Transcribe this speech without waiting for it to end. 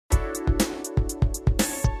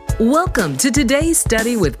Welcome to today's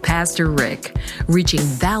study with Pastor Rick. Reaching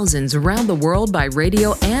thousands around the world by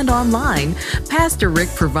radio and online, Pastor Rick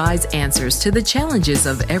provides answers to the challenges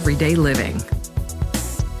of everyday living.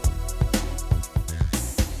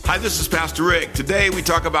 Hi, this is Pastor Rick. Today we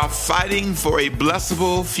talk about fighting for a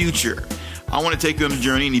blessable future. I want to take you on a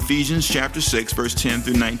journey in Ephesians chapter 6, verse 10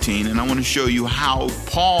 through 19, and I want to show you how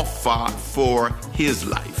Paul fought for his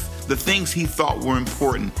life, the things he thought were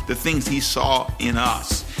important, the things he saw in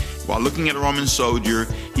us. While looking at a Roman soldier,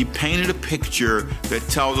 he painted a picture that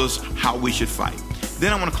tells us how we should fight.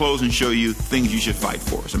 Then I want to close and show you things you should fight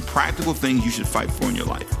for, some practical things you should fight for in your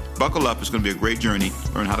life. Buckle up, it's going to be a great journey.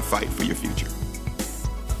 Learn how to fight for your future.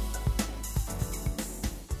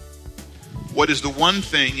 What is the one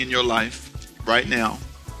thing in your life right now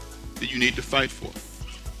that you need to fight for?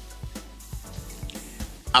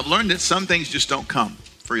 I've learned that some things just don't come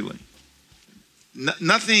freely.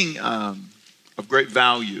 Nothing of great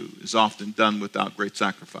value is often done without great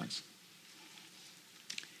sacrifice.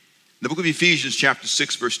 In the book of Ephesians chapter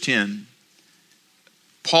 6, verse 10,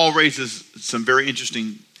 Paul raises some very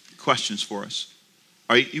interesting questions for us.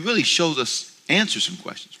 He really answers some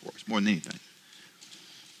questions for us more than anything.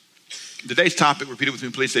 Today's topic, repeat it with me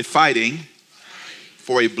please, say fighting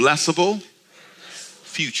for a blessable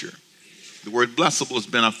future. The word blessable has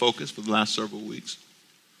been our focus for the last several weeks.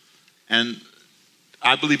 And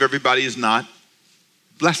I believe everybody is not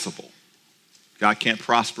blessable. God can't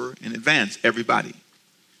prosper and advance everybody.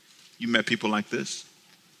 You met people like this.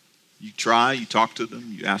 You try, you talk to them,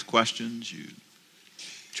 you ask questions, you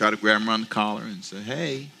try to grab them around the collar and say,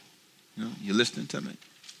 hey, you're listening to me.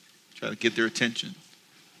 Try to get their attention.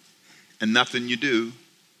 And nothing you do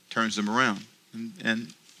turns them around.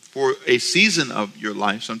 And for a season of your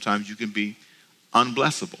life, sometimes you can be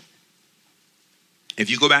unblessable.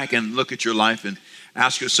 If you go back and look at your life and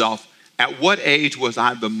ask yourself, at what age was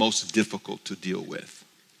I the most difficult to deal with?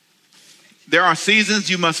 There are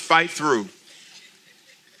seasons you must fight through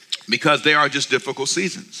because they are just difficult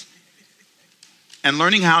seasons. And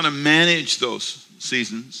learning how to manage those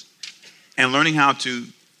seasons and learning how to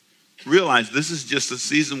realize this is just a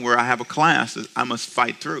season where I have a class that I must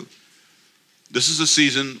fight through. This is a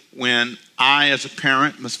season when I, as a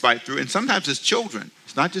parent, must fight through. And sometimes as children,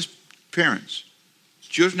 it's not just parents.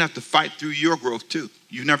 Children have to fight through your growth too.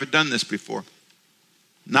 You've never done this before.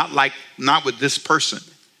 Not with this person.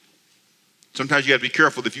 Sometimes you got to be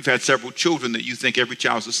careful if you've had several children that you think every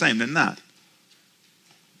child's the same. They're not.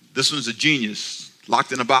 This one's a genius,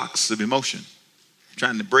 locked in a box of emotion,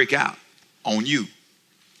 trying to break out on you.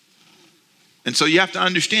 And so you have to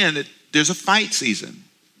understand that there's a fight season.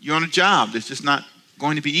 You're on a job that's just not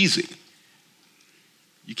going to be easy.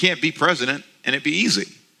 You can't be president and it be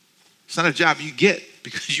easy. It's not a job you get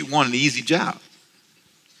because you want an easy job.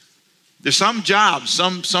 There's some jobs,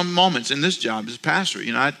 some moments in this job as a pastor,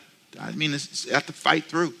 I have to fight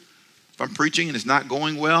through. If I'm preaching and it's not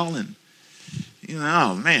going well and,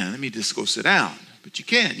 oh man, let me just go sit down. But you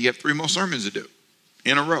can't. You have 3 more sermons to do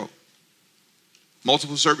in a row.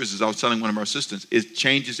 Multiple services, I was telling one of our assistants, it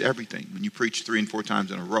changes everything when you preach 3 and 4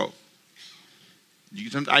 times in a row.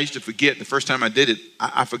 I used to forget, the first time I did it,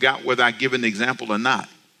 I forgot whether I'd given the example or not.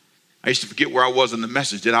 I used to forget where I was in the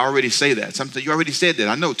message. Did I already say that? Sometimes you already said that.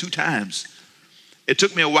 I know 2 times. It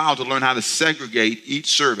took me a while to learn how to segregate each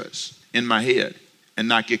service in my head and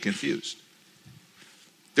not get confused.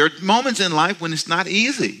 There are moments in life when it's not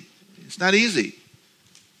easy. It's not easy.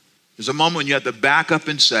 There's a moment when you have to back up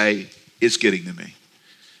and say, it's getting to me.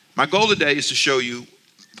 My goal today is to show you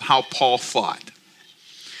how Paul fought.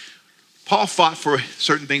 Paul fought for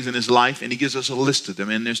certain things in his life, and he gives us a list of them.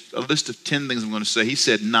 And there's a list of 10 things I'm going to say. He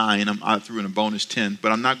said 9. I threw in a bonus 10,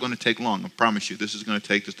 but I'm not going to take long. I promise you, this is going to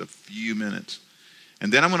take just a few minutes.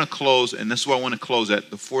 And then I'm going to close, and this is what I want to close at,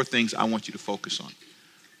 the 4 things I want you to focus on.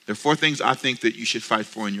 There are 4 things I think that you should fight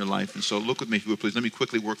for in your life. And so look with me, if you would, please. Let me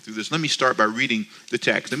quickly work through this. Let me start by reading the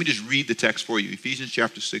text. Let me just read the text for you. Ephesians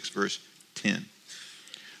chapter 6, verse 10.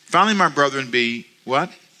 Finally, my brethren, be what?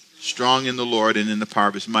 Strong in the Lord and in the power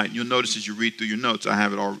of his might. You'll notice as you read through your notes, I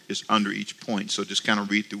have it all is under each point. So just kind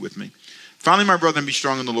of read through with me. Finally, my brethren, be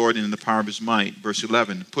strong in the Lord and in the power of his might. Verse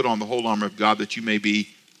 11, put on the whole armor of God that you may be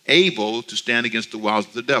able to stand against the wiles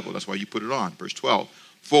of the devil. That's why you put it on. Verse 12,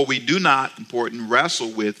 for we do not, important,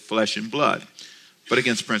 wrestle with flesh and blood, but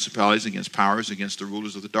against principalities, against powers, against the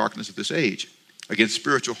rulers of the darkness of this age, against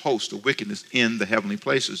spiritual hosts of wickedness in the heavenly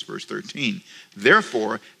places. Verse 13,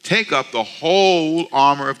 therefore, take up the whole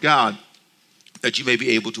armor of God, that you may be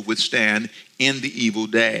able to withstand in the evil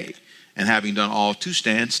day. And having done all to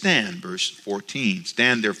stand, stand. Verse 14,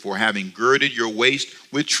 stand therefore, having girded your waist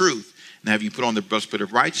with truth, And having put on the breastplate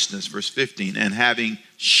of righteousness, verse 15, and having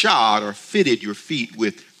shod or fitted your feet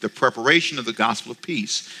with the preparation of the gospel of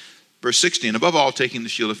peace. Verse 16, above all, taking the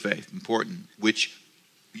shield of faith, important, with which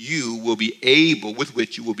you will be able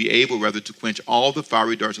to quench all the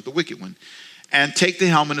fiery darts of the wicked one. And take the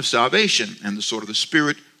helmet of salvation and the sword of the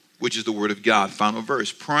Spirit, which is the word of God. Final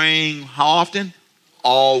verse. Praying how often?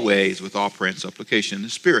 Always, with all prayer and supplication in the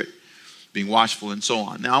Spirit. Being watchful and so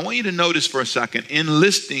on. Now, I want you to notice for a second, in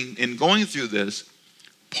going through this,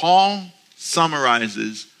 Paul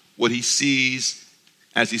summarizes what he sees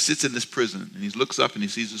as he sits in this prison. And he looks up and he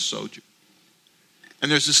sees a soldier. And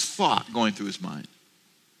there's this thought going through his mind.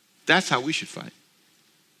 That's how we should fight.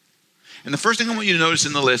 And the first thing I want you to notice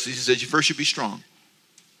in the list is he says you first should be strong.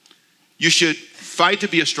 You should fight to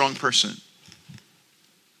be a strong person.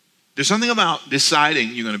 There's something about deciding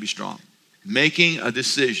you're going to be strong. Making a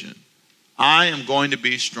decision. I am going to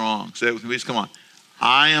be strong. Say it with me, please. Come on.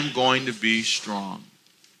 I am going to be strong.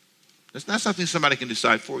 That's not something somebody can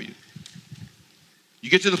decide for you. You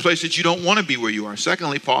get to the place that you don't want to be where you are.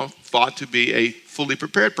 Secondly, Paul fought to be a fully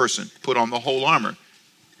prepared person. Put on the whole armor.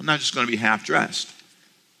 I'm not just going to be half dressed.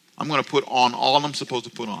 I'm going to put on all I'm supposed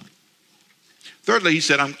to put on. Thirdly, he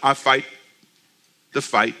said, I fight the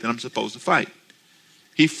fight that I'm supposed to fight.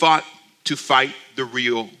 He fought to fight the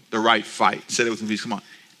right fight. Say it with me, please. Come on.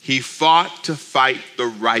 He fought to fight the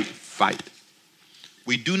right fight.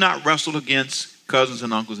 We do not wrestle against cousins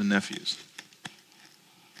and uncles and nephews,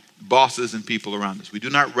 bosses and people around us. We do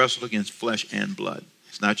not wrestle against flesh and blood.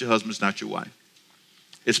 It's not your husband, it's not your wife.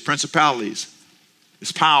 It's principalities,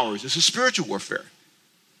 it's powers, it's a spiritual warfare.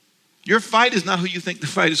 Your fight is not who you think the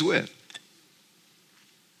fight is with.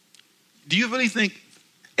 Do you really think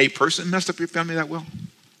a person messed up your family that well?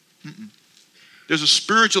 Mm-mm. There's a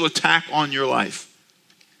spiritual attack on your life.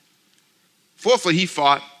 Fourthly, he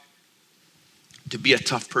fought to be a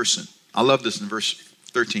tough person. I love this in verse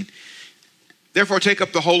 13. Therefore, take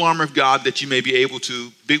up the whole armor of God that you may be able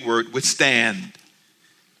to, big word, withstand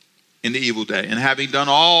in the evil day. And having done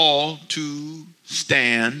all to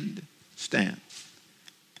stand.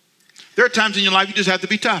 There are times in your life you just have to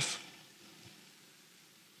be tough.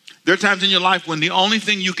 There are times in your life when the only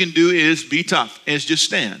thing you can do is be tough, is just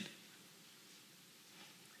stand.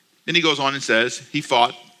 Then he goes on and says he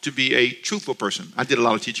fought to be a truthful person. I did a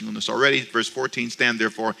lot of teaching on this already. Verse 14, stand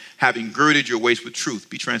therefore, having girded your waist with truth.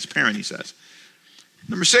 Be transparent, he says.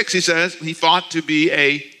 Number 6, he says, he fought to be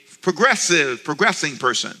a progressing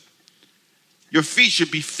person. Your feet should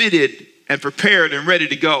be fitted and prepared and ready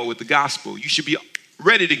to go with the gospel. You should be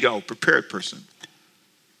ready to go, prepared person.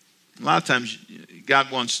 A lot of times, God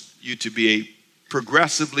wants you to be a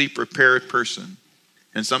progressively prepared person,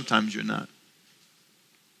 and sometimes you're not.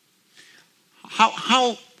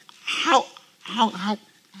 How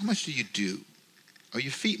much do you do? Are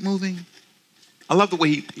your feet moving? I love the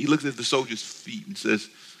way he looks at the soldier's feet and says,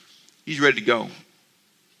 he's ready to go.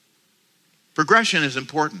 Progression is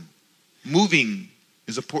important. Moving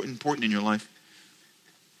is important in your life.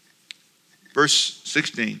 Verse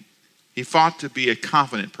 16, he fought to be a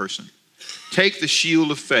confident person. Take the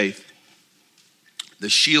shield of faith. The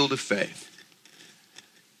shield of faith.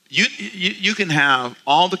 You can have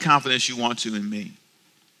all the confidence you want to in me.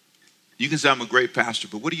 You can say I'm a great pastor,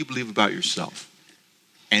 but what do you believe about yourself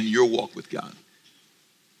and your walk with God?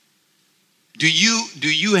 Do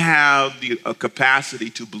you have the capacity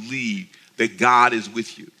to believe that God is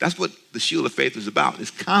with you? That's what the shield of faith is about,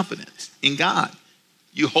 is confidence in God.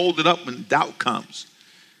 You hold it up when doubt comes.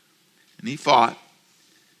 And he fought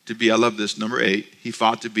to be, I love this, number 8, he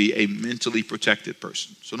fought to be a mentally protected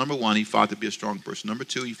person. So number 1, he fought to be a strong person. Number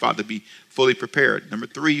 2, he fought to be fully prepared. Number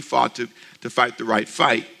 3, he fought to fight the right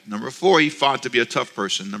fight. Number 4, he fought to be a tough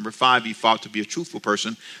person. Number 5, he fought to be a truthful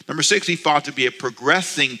person. Number 6, he fought to be a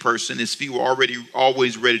progressing person. His feet were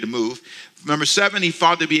always ready to move. Number 7, he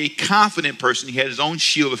fought to be a confident person. He had his own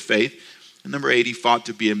shield of faith. And number 8, he fought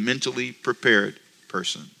to be a mentally prepared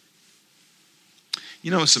person. You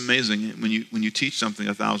know, it's amazing when you teach something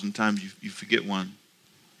 1,000 times, you forget one.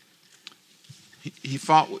 He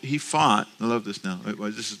fought. I love this now.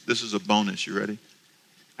 This is a bonus. You ready?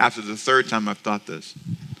 After the 3rd time I've taught this,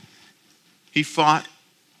 he fought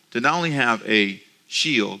to not only have a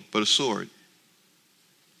shield but a sword.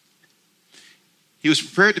 He was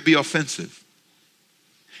prepared to be offensive.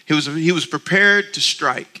 He was prepared to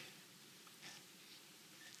strike.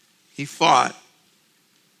 He fought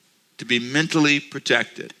to be mentally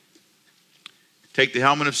protected. Take the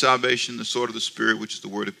helmet of salvation, the sword of the Spirit, which is the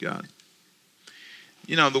Word of God.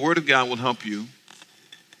 You know, the Word of God will help you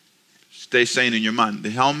stay sane in your mind. The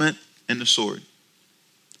helmet and the sword.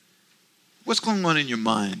 What's going on in your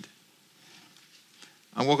mind?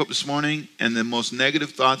 I woke up this morning and the most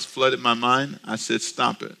negative thoughts flooded my mind. I said,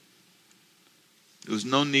 stop it. There was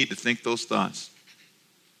no need to think those thoughts.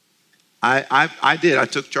 I did. I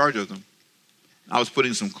took charge of them. I was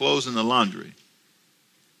putting some clothes in the laundry.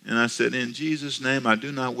 And I said, in Jesus' name, I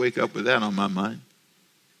do not wake up with that on my mind.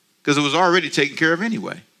 Because it was already taken care of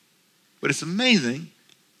anyway. But it's amazing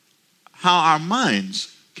how our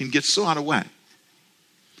minds can get so out of whack.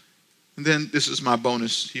 And then this is my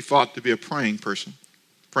bonus. He fought to be a praying person.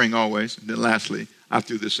 Praying always. And then lastly, I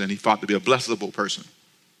threw this in. He fought to be a blessable person.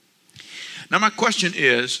 Now my question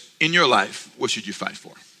is, in your life, what should you fight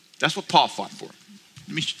for? That's what Paul fought for.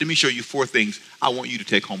 Let me show you 4 things I want you to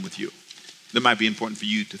take home with you that might be important for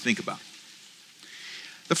you to think about.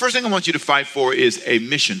 The first thing I want you to fight for is a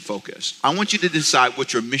mission focus. I want you to decide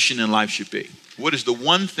what your mission in life should be. What is the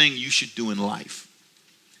one thing you should do in life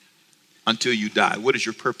until you die? What is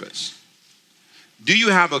your purpose? Do you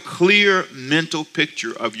have a clear mental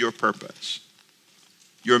picture of your purpose?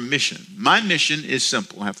 Your mission. My mission is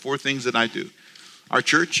simple. I have 4 things that I do. Our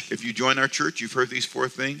church, if you join our church, you've heard these 4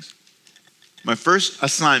 things. My first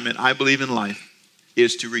assignment, I believe, in life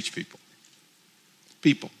is to reach people.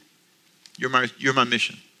 People. You're my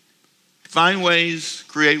mission. Find ways,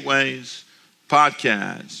 create ways,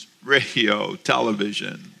 podcasts, radio,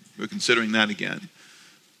 television. We're considering that again.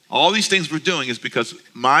 All these things we're doing is because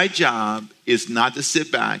my job is not to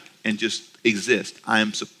sit back and just exist. I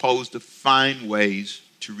am supposed to find ways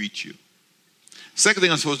to reach you. Second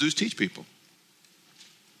thing I'm supposed to do is teach people.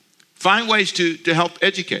 Find ways to help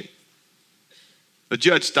educate. A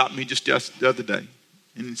judge stopped me just the other day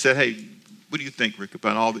and he said, hey, what do you think, Rick,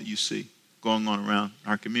 about all that you see going on around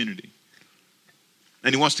our community?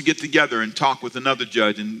 And he wants to get together and talk with another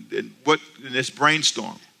judge and this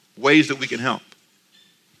brainstorm, ways that we can help.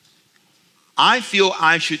 I feel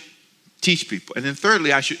I should teach people. And then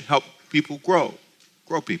thirdly, I should help people grow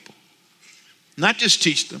people. Not just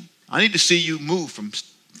teach them. I need to see you move from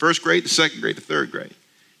first grade to second grade to third grade.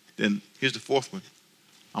 Then here's the 4th one.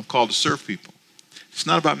 I'm called to serve people. It's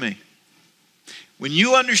not about me. When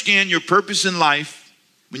you understand your purpose in life,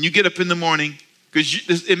 when you get up in the morning,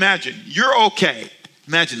 because imagine, you're okay.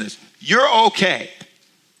 Imagine this. You're okay.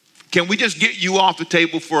 Can we just get you off the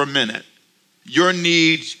table for a minute? Your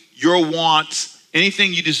needs, your wants,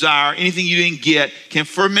 anything you desire, anything you didn't get, can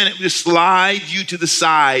for a minute just slide you to the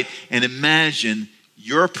side and imagine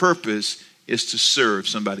your purpose is to serve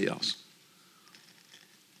somebody else.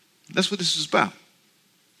 That's what this is about.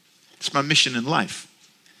 It's my mission in life.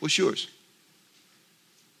 What's yours?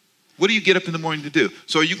 What do you get up in the morning to do?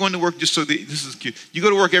 So are you going to work just so this is cute. You go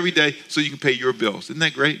to work every day so you can pay your bills. Isn't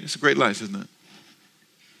that great? It's a great life, isn't it?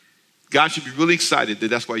 God should be really excited that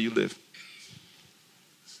that's why you live.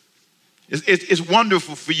 It's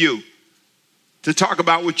wonderful for you to talk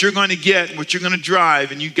about what you're going to get and what you're going to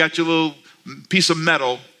drive, and you got your little piece of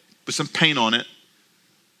metal with some paint on it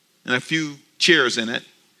and a few chairs in it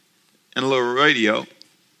and a little radio,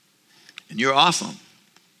 and you're awesome.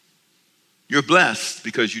 You're blessed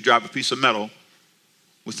because you drive a piece of metal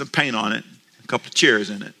with some paint on it, a couple of chairs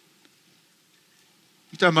in it.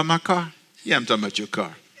 You talking about my car? Yeah, I'm talking about your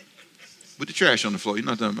car. With the trash on the floor. You're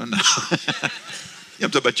not talking about no. Yeah,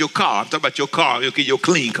 I'm talking about your car. I'm talking about your car. Okay, your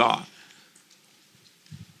clean car.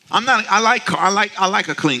 I like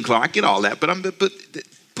a clean car. I get all that, but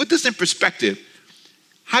put this in perspective.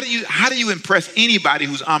 How do you impress anybody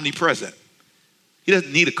who's omnipresent? He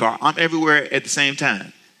doesn't need a car. I'm everywhere at the same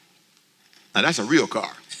time. Now that's a real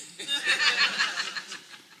car.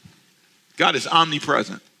 God is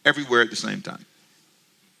omnipresent everywhere at the same time.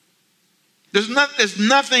 There's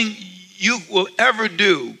nothing you will ever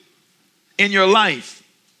do in your life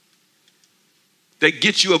that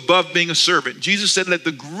gets you above being a servant. Jesus said, let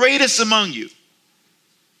the greatest among you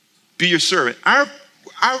be your servant. Our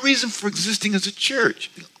reason for existing as a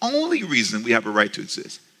church, the only reason we have a right to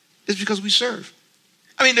exist, is because we serve.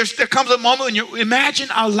 I mean, there comes a moment when you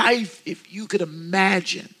imagine our life, if you could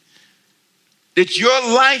imagine that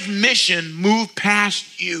your life mission moved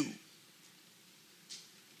past you.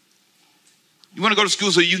 You want to go to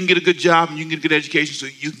school so you can get a good job and you can get a good education so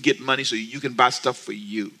you can get money so you can buy stuff for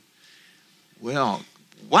you. Well,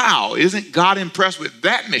 wow, isn't God impressed with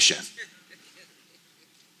that mission?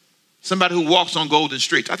 Somebody who walks on golden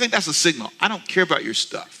streets. I think that's a signal. I don't care about your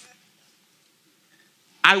stuff.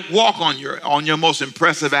 I walk on your most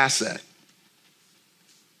impressive asset.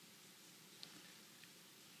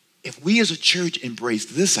 If we as a church embrace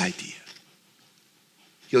this idea,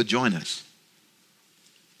 he'll join us.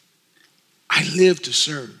 I live to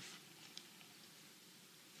serve.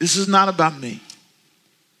 This is not about me.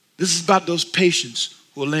 This is about those patients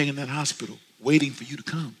who are laying in that hospital waiting for you to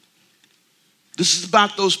come. This is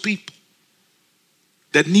about those people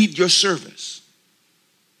that need your service.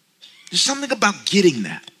 There's something about getting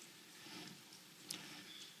that.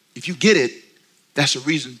 If you get it, that's a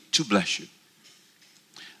reason to bless you.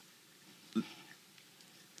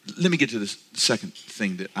 Let me get to this second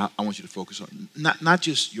thing that I want you to focus on. Not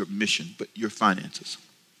just your mission, but your finances.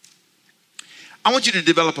 I want you to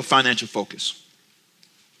develop a financial focus.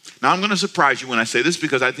 Now, I'm going to surprise you when I say this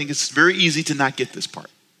because I think it's very easy to not get this part.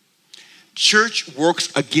 Church works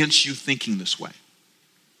against you thinking this way.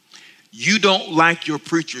 You don't like your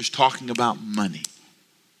preachers talking about money.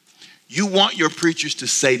 You want your preachers to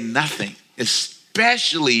say nothing,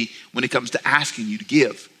 especially when it comes to asking you to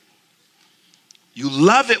give. You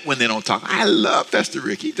love it when they don't talk. I love Pastor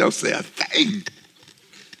Rick. He don't say a thing.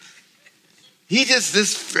 He just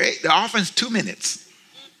the offering's 2 minutes.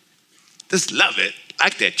 Just love it.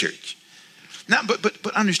 Like that church. Now,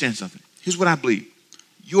 but understand something. Here's what I believe.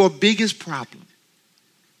 Your biggest problem,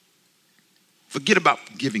 forget about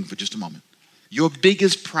giving for just a moment. Your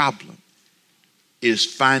biggest problem is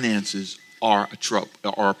finances are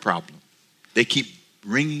a problem. They keep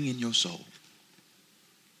ringing in your soul.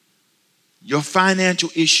 Your financial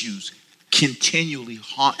issues continually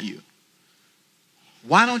haunt you.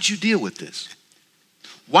 Why don't you deal with this?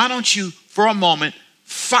 Why don't you, for a moment,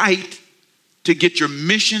 fight to get your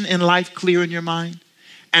mission in life clear in your mind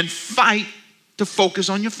and fight to focus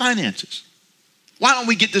on your finances? Why don't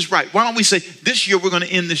we get this right? Why don't we say, this year we're going to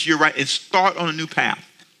end this year right and start on a new path?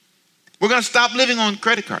 We're going to stop living on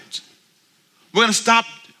credit cards. We're going to stop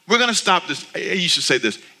this. I used to say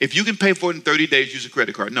this. If you can pay for it in 30 days, use a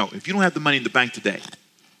credit card. No, if you don't have the money in the bank today.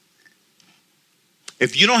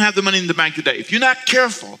 If you don't have the money in the bank today, if you're not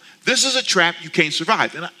careful, this is a trap you can't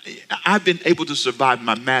survive. And I've been able to survive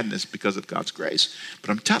my madness because of God's grace. But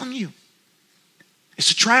I'm telling you, it's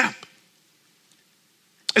a trap.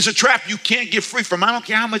 It's a trap you can't get free from. I don't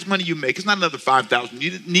care how much money you make. It's not another $5,000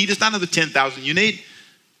 you need. It's not another $10,000 you need.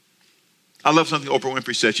 I love something Oprah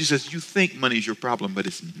Winfrey said. She says, you think money is your problem, but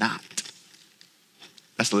it's not.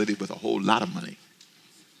 That's a lady with a whole lot of money.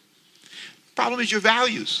 The problem is your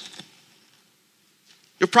values.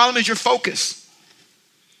 Your problem is your focus.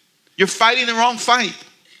 You're fighting the wrong fight.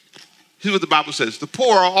 Here's what the Bible says. The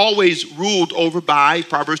poor are always ruled over by,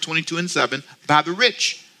 Proverbs 22:7, by the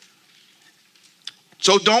rich.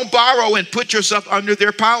 So don't borrow and put yourself under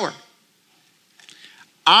their power.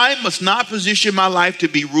 I must not position my life to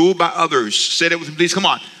be ruled by others. Say that with me, please. Come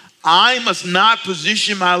on. I must not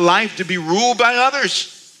position my life to be ruled by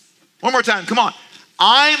others. One more time. Come on.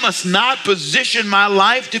 I must not position my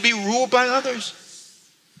life to be ruled by others.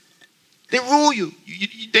 They rule you.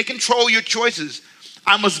 They control your choices.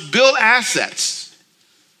 I must build assets,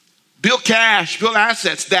 build cash, build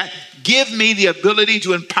assets that give me the ability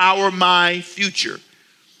to empower my future.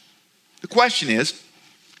 The question is,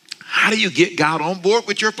 how do you get God on board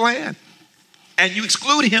with your plan? And you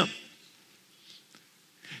exclude him.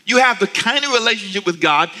 You have the kind of relationship with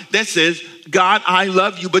God that says, God, I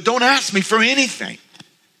love you, but don't ask me for anything.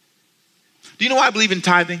 Do you know why I believe in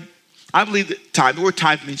tithing? I believe that tithe, the word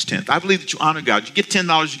tithe means tenth. I believe that you honor God. You get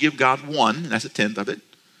 $10, you give God $1, and that's a tenth of it.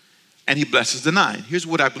 And he blesses the 9. Here's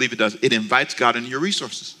what I believe it does. It invites God into your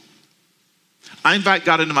resources. I invite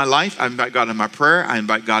God into my life. I invite God into my prayer. I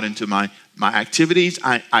invite God into my activities.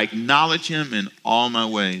 I acknowledge him in all my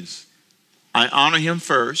ways. I honor him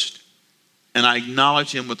first, and I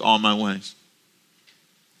acknowledge him with all my ways.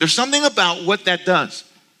 There's something about what that does.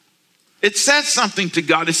 It says something to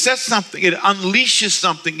God. It says something. It unleashes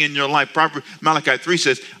something in your life. Malachi 3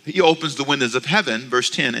 says, he opens the windows of heaven,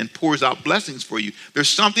 verse 10, and pours out blessings for you. There's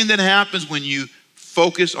something that happens when you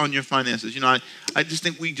focus on your finances. You know, I just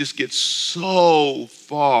think we just get so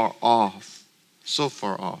far off.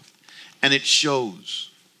 And it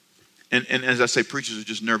shows. And as I say, preachers are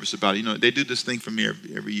just nervous about it. You know, they do this thing for me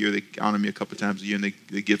every year. They honor me a couple of times a year, and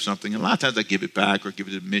they give something. And a lot of times I give it back or give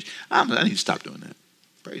it to the mission. I need to stop doing that.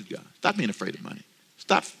 Praise God. Stop being afraid of money.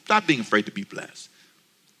 Stop being afraid to be blessed.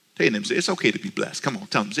 Tell them, say, it's okay to be blessed. Come on,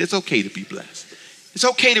 tell them, say, it's okay to be blessed. It's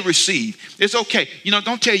okay to receive. It's okay. You know,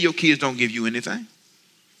 don't tell your kids don't give you anything.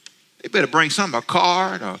 They better bring something, a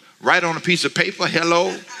card or write on a piece of paper,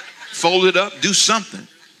 hello, fold it up, do something.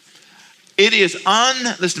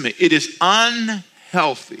 Listen to me, it is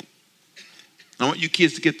unhealthy. I want you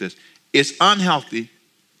kids to get this. It's unhealthy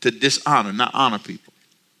to dishonor, not honor people.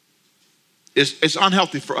 It's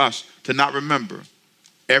unhealthy for us to not remember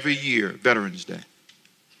every year Veterans Day.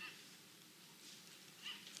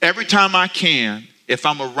 Every time I can, if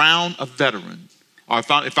I'm around a veteran, or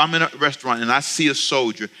if I'm in a restaurant and I see a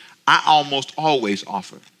soldier, I almost always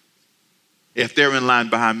offer if they're in line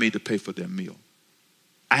behind me to pay for their meal.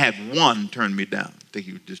 I had one turn me down. I think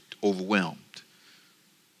he was just overwhelmed.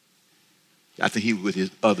 I think he was with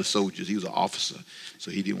his other soldiers. He was an officer.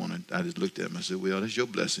 So he didn't want to. I just looked at him. I said, well, that's your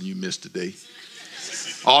blessing you missed today.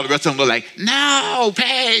 All the rest of them were like, no,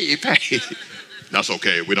 pay. That's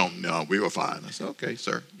okay. We don't know. We were fine. I said, okay,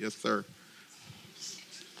 sir. Yes, sir.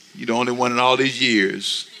 You're the only one in all these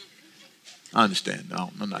years. I understand.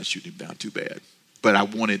 No, I'm not shooting him down too bad. But I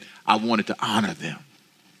wanted to honor them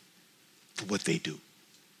for what they do.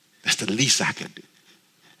 That's the least I can do.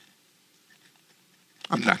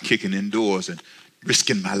 I'm not kicking indoors and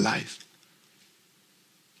risking my life.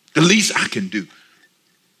 The least I can do.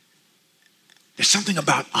 There's something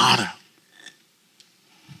about honor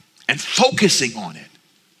and focusing on it.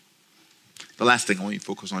 The last thing I want you to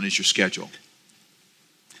focus on is your schedule.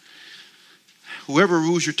 Whoever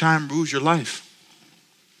rules your time rules your life.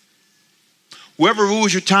 Whoever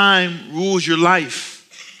rules your time rules your life.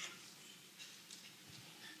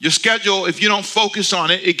 Your schedule, if you don't focus on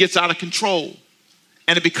it, it gets out of control.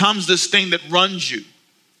 And it becomes this thing that runs you.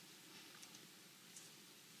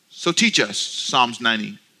 So teach us, Psalms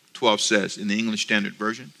 90:12 says in the English Standard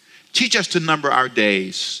Version, teach us to number our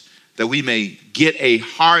days that we may get a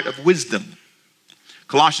heart of wisdom.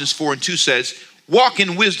 Colossians 4:2 says, walk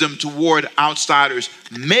in wisdom toward outsiders,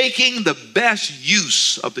 making the best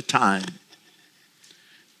use of the time.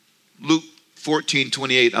 Luke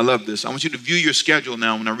 14:28, I love this. I want you to view your schedule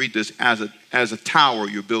now when I read this as a tower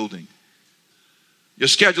you're building. Your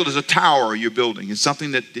schedule is a tower you're building. It's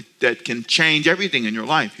something that can change everything in your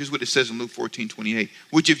life. Here's what it says in Luke 14:28.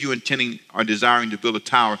 Which of you intending or desiring to build a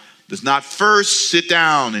tower does not first sit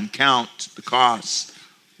down and count the costs,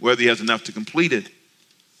 whether he has enough to complete it?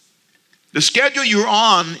 The schedule you're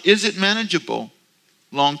on, is it manageable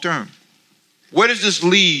long term? Where does this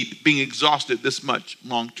lead being exhausted this much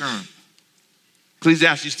long term?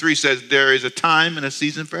 Ecclesiastes 3 says there is a time and a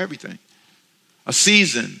season for everything. A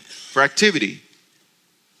season for activity.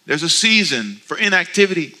 There's a season for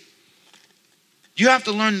inactivity. You have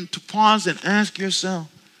to learn to pause and ask yourself,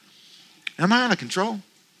 am I out of control?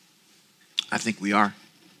 I think we are.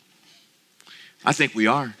 I think we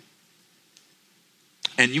are.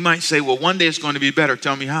 And you might say, well, one day it's going to be better.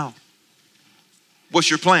 Tell me how. What's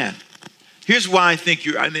your plan? Here's why I think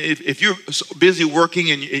if you're busy working,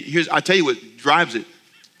 and I'll tell you what drives it,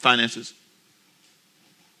 finances.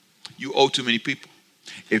 You owe too many people.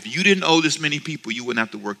 If you didn't owe this many people, you wouldn't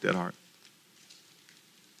have to work that hard.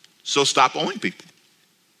 So stop owing people.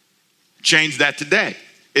 Change that today.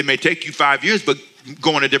 It may take you 5 years, but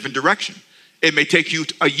go in a different direction. It may take you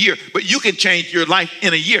a year, but you can change your life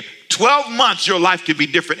in a year. 12 months, your life can be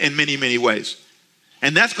different in many, many ways.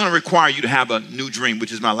 And that's going to require you to have a new dream,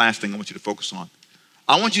 which is my last thing I want you to focus on.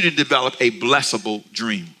 I want you to develop a blessable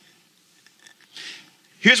dream.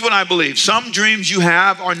 Here's what I believe. Some dreams you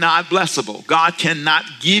have are not blessable. God cannot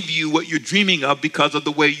give you what you're dreaming of because of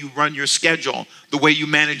the way you run your schedule, the way you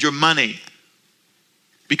manage your money,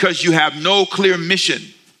 because you have no clear mission.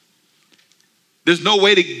 There's no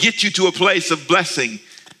way to get you to a place of blessing.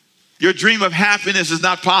 Your dream of happiness is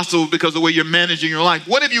not possible because of the way you're managing your life.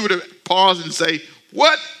 What if you were to pause and say,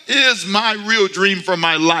 what is my real dream for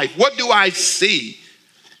my life? What do I see?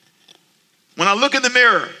 When I look in the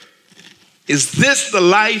mirror, is this the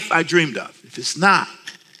life I dreamed of? If it's not,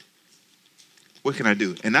 what can I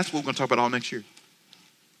do? And that's what we're going to talk about all next year.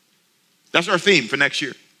 That's our theme for next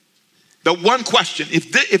year. The one question,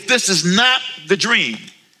 if this is not the dream,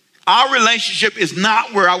 our relationship is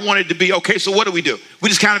not where I want it to be. Okay, so what do? We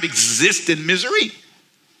just kind of exist in misery.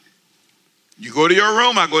 You go to your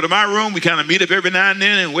room, I go to my room. We kind of meet up every now and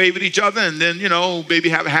then and wave at each other and then, maybe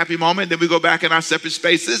have a happy moment. Then we go back in our separate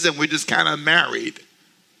spaces and we're just kind of married.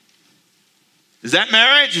 Is that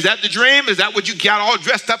marriage? Is that the dream? Is that what you got all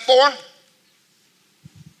dressed up for?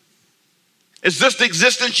 Is this the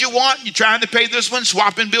existence you want? You're trying to pay this one,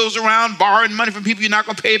 swapping bills around, borrowing money from people you're not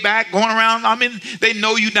going to pay back, going around. I mean, they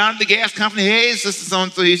know you down at the gas company. Hey, sister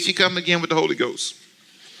so-and-so, here she come again with the Holy Ghost.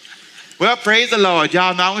 Well, praise the Lord.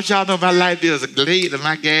 Y'all know, I want y'all to know my light bill is late and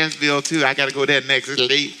my gas bill too. I got to go there next. It's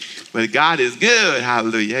late. But God is good.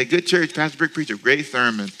 Hallelujah. Hey, good church, Pastor Brick preacher, great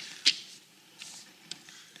sermon.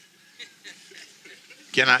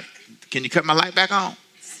 Can you cut my light back on?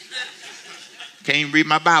 Can't even read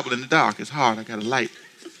my Bible in the dark. It's hard. I got a light.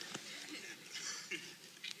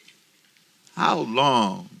 How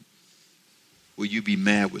long will you be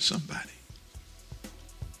mad with somebody?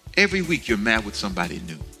 Every week you're mad with somebody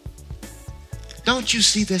new. Don't you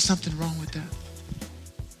see there's something wrong with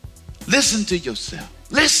that? Listen to yourself.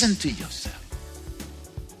 Listen to yourself.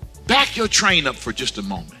 Back your train up for just a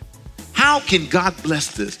moment. How can God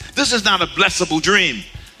bless this? This is not a blessable dream.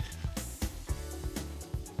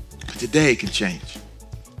 today can change.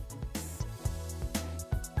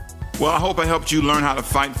 Well, I hope I helped you learn how to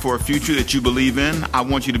fight for a future that you believe in. I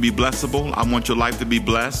want you to be blessable. I want your life to be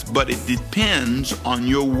blessed. But it depends on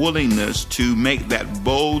your willingness to make that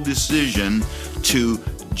bold decision to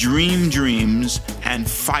dream dreams and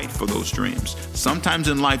fight for those dreams. Sometimes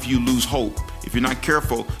in life you lose hope. If you're not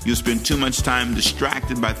careful, you'll spend too much time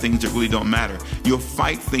distracted by things that really don't matter. You'll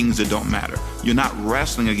fight things that don't matter. You're not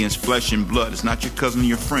wrestling against flesh and blood. It's not your cousin or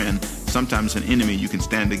your friend. Sometimes an enemy you can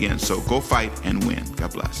stand against. So go fight and win.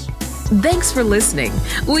 God bless. Thanks for listening.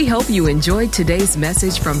 We hope you enjoyed today's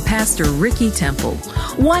message from Pastor Ricky Temple.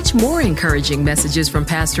 Watch more encouraging messages from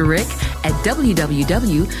Pastor Rick at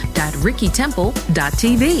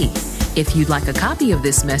www.rickytemple.tv. If you'd like a copy of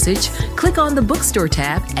this message, click on the bookstore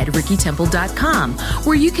tab at rickytemple.com,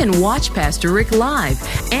 where you can watch Pastor Rick live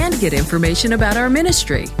and get information about our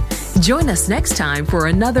ministry. Join us next time for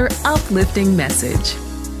another uplifting message.